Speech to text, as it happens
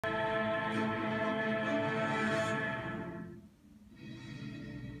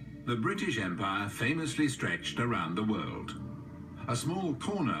The British Empire famously stretched around the world. A small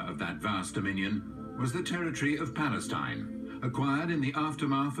corner of that vast dominion was the territory of Palestine, acquired in the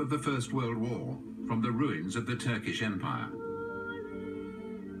aftermath of the First World War from the ruins of the Turkish Empire.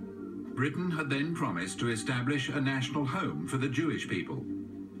 Britain had then promised to establish a national home for the Jewish people,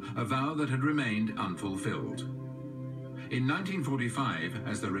 a vow that had remained unfulfilled. In 1945,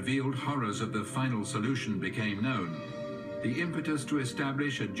 as the revealed horrors of the final solution became known, the impetus to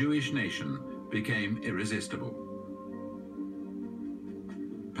establish a Jewish nation became irresistible.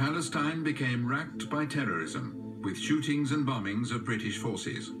 Palestine became racked by terrorism, with shootings and bombings of British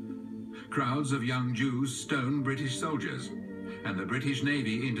forces. Crowds of young Jews stoned British soldiers, and the British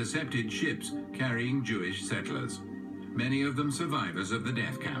Navy intercepted ships carrying Jewish settlers, many of them survivors of the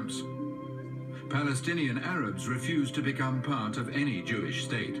death camps. Palestinian Arabs refused to become part of any Jewish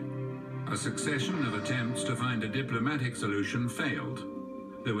state. A succession of attempts to find a diplomatic solution failed.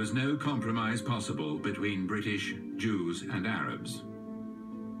 There was no compromise possible between British, Jews, and Arabs.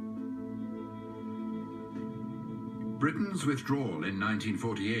 Britain's withdrawal in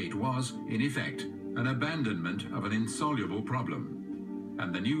 1948 was, in effect, an abandonment of an insoluble problem,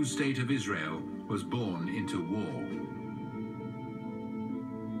 and the new state of Israel was born into war.